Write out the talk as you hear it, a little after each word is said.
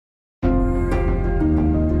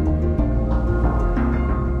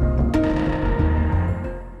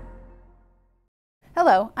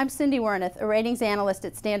Hello, I'm Cindy Werneth, a ratings analyst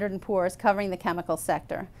at Standard & Poor's covering the chemical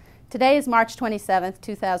sector. Today is March 27,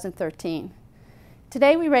 2013.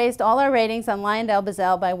 Today we raised all our ratings on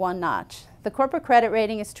LyondellBasell by one notch. The corporate credit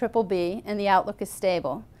rating is BBB and the outlook is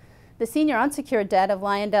stable. The senior unsecured debt of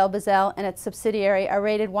LyondellBasell and its subsidiary are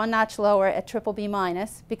rated one notch lower at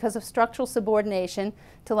BBB- because of structural subordination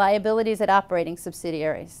to liabilities at operating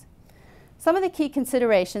subsidiaries. Some of the key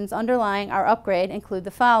considerations underlying our upgrade include the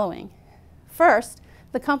following. First,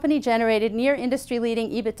 the company generated near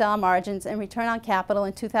industry-leading EBITDA margins and return on capital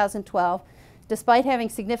in 2012, despite having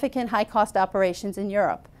significant high-cost operations in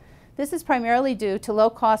Europe. This is primarily due to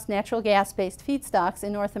low-cost natural gas-based feedstocks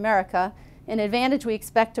in North America, an advantage we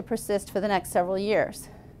expect to persist for the next several years.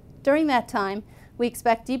 During that time, we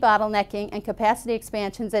expect debottlenecking and capacity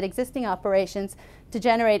expansions at existing operations to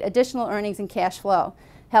generate additional earnings and cash flow,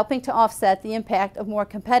 helping to offset the impact of more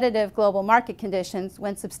competitive global market conditions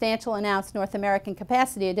when substantial announced North American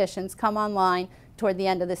capacity additions come online toward the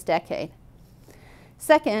end of this decade.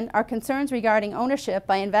 Second, our concerns regarding ownership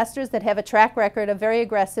by investors that have a track record of very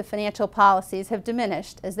aggressive financial policies have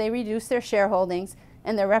diminished as they reduce their shareholdings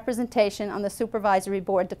and their representation on the supervisory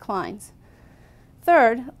board declines.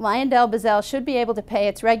 Third, LyondellBasell should be able to pay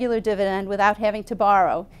its regular dividend without having to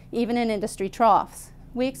borrow, even in industry troughs.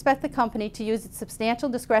 We expect the company to use its substantial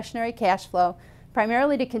discretionary cash flow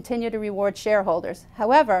primarily to continue to reward shareholders.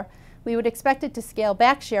 However, we would expect it to scale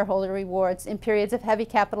back shareholder rewards in periods of heavy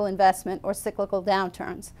capital investment or cyclical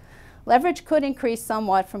downturns. Leverage could increase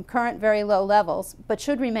somewhat from current very low levels, but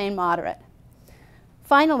should remain moderate.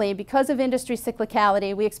 Finally, because of industry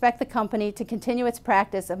cyclicality, we expect the company to continue its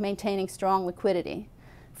practice of maintaining strong liquidity.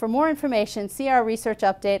 For more information, see our research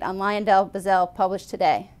update on LyondellBasell published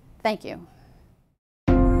today. Thank you.